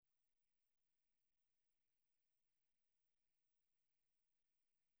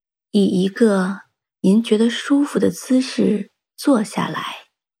以一个您觉得舒服的姿势坐下来，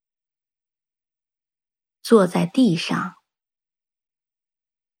坐在地上，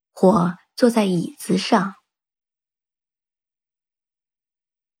或坐在椅子上，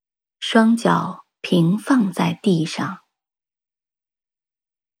双脚平放在地上，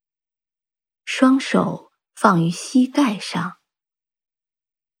双手放于膝盖上，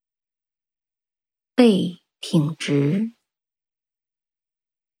背挺直，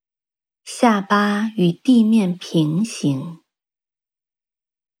下巴与地面平行。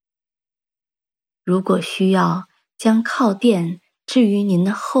如果需要，将靠垫置于您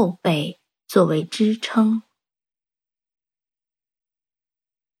的后背作为支撑。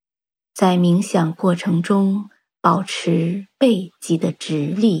在冥想过程中，保持背脊的直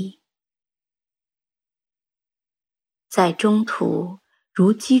立。在中途，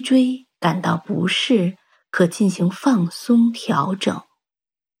如脊椎感到不适，可进行放松调整。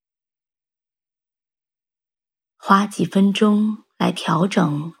花几分钟来调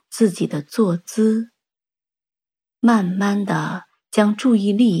整自己的坐姿，慢慢地将注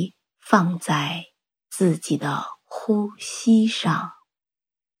意力放在自己的呼吸上。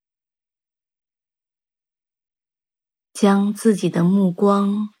将自己的目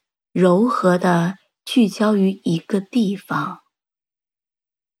光柔和地聚焦于一个地方，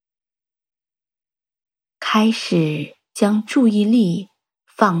开始将注意力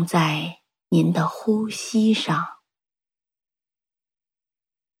放在您的呼吸上，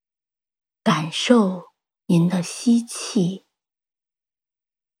感受您的吸气，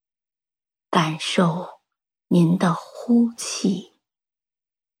感受您的呼气。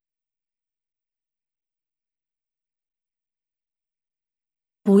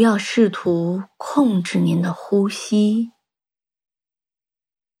不要试图控制您的呼吸，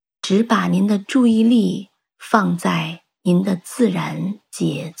只把您的注意力放在您的自然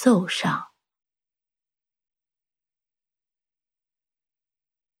节奏上。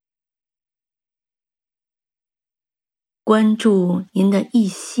关注您的一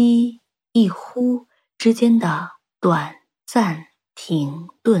吸一呼之间的短暂停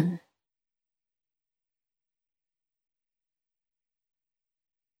顿。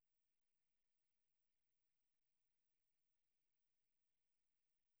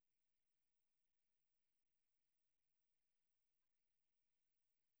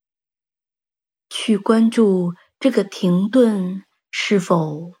去关注这个停顿是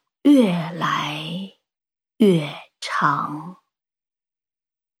否越来越长。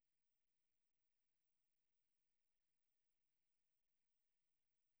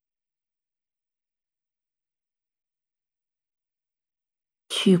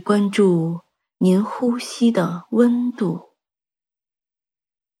去关注您呼吸的温度。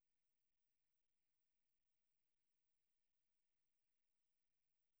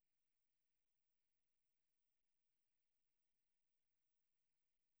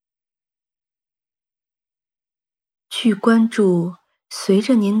去关注随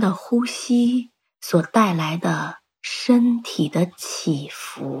着您的呼吸所带来的身体的起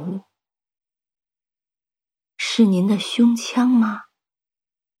伏。是您的胸腔吗？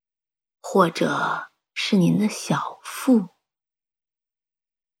或者是您的小腹？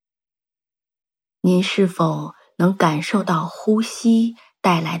您是否能感受到呼吸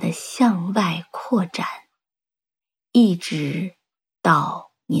带来的向外扩展，一直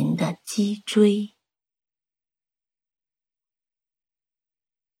到您的脊椎？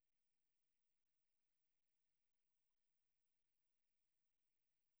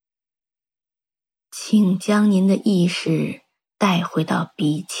请将您的意识带回到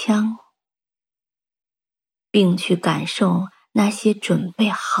鼻腔，并去感受那些准备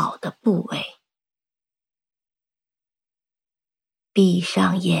好的部位。闭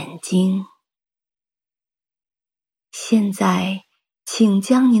上眼睛。现在，请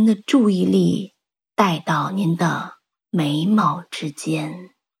将您的注意力带到您的眉毛之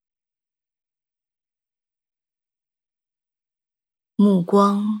间。目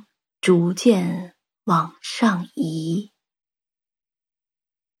光逐渐往上移，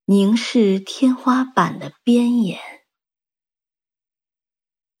凝视天花板的边沿，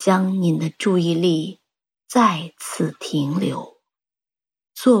将您的注意力再次停留，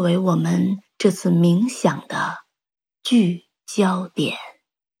作为我们这次冥想的聚焦点。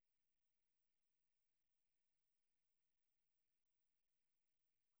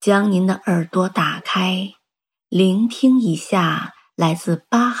将您的耳朵打开，聆听一下来自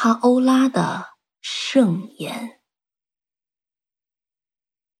巴哈欧拉的圣言。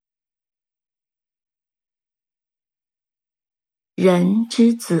人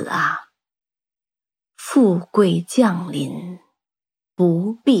之子啊，富贵降临，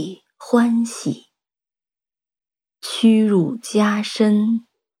不必欢喜。屈辱加深，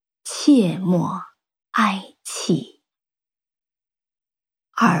切莫哀泣。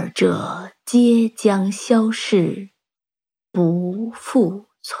二者皆将消逝，不复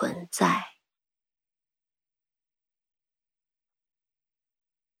存在。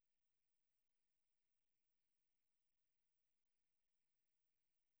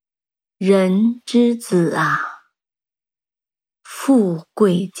人之子啊，富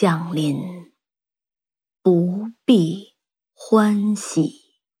贵降临，不必欢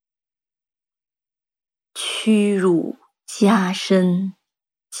喜。屈辱加深，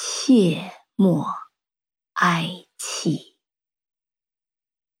切莫哀泣。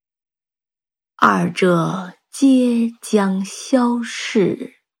二者皆将消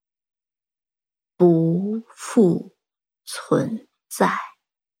逝，不复存在。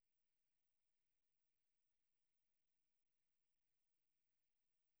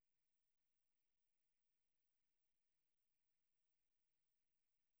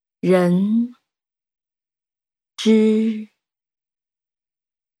人之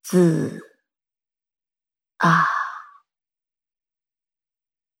子啊，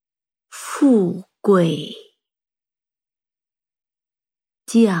富贵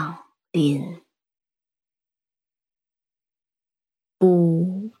降临，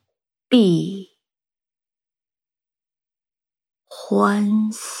不必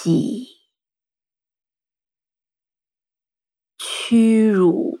欢喜。屈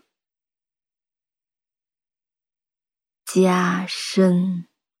辱加深，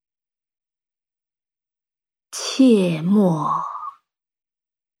切莫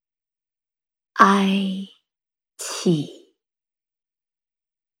哀泣。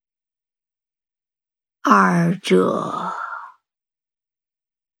二者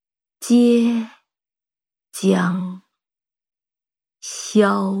皆将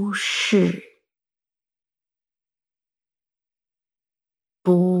消逝，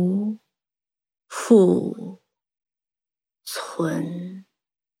不复存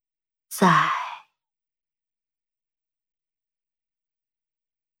在。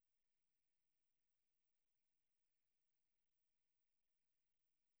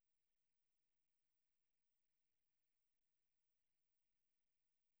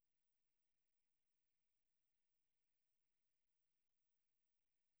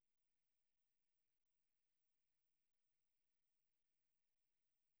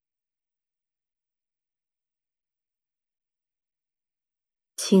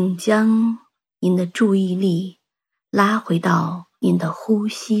请将您的注意力拉回到您的呼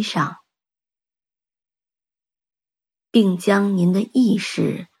吸上，并将您的意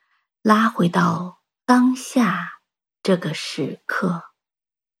识拉回到当下这个时刻。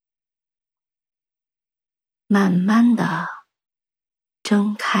慢慢地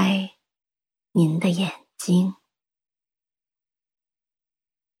睁开您的眼睛，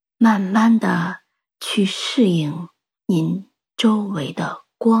慢慢地去适应您周围的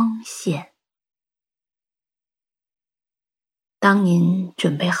光线。当您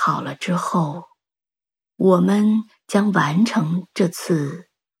准备好了之后，我们将完成这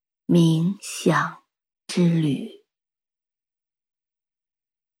次冥想之旅。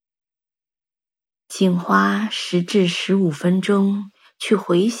请花10至15分钟去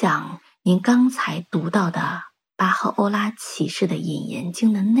回想您刚才读到的巴赫欧拉启示的引言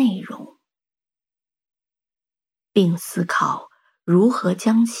经的内容，并思考如何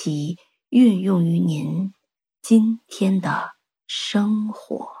将其运用于您今天的生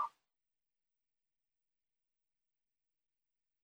活。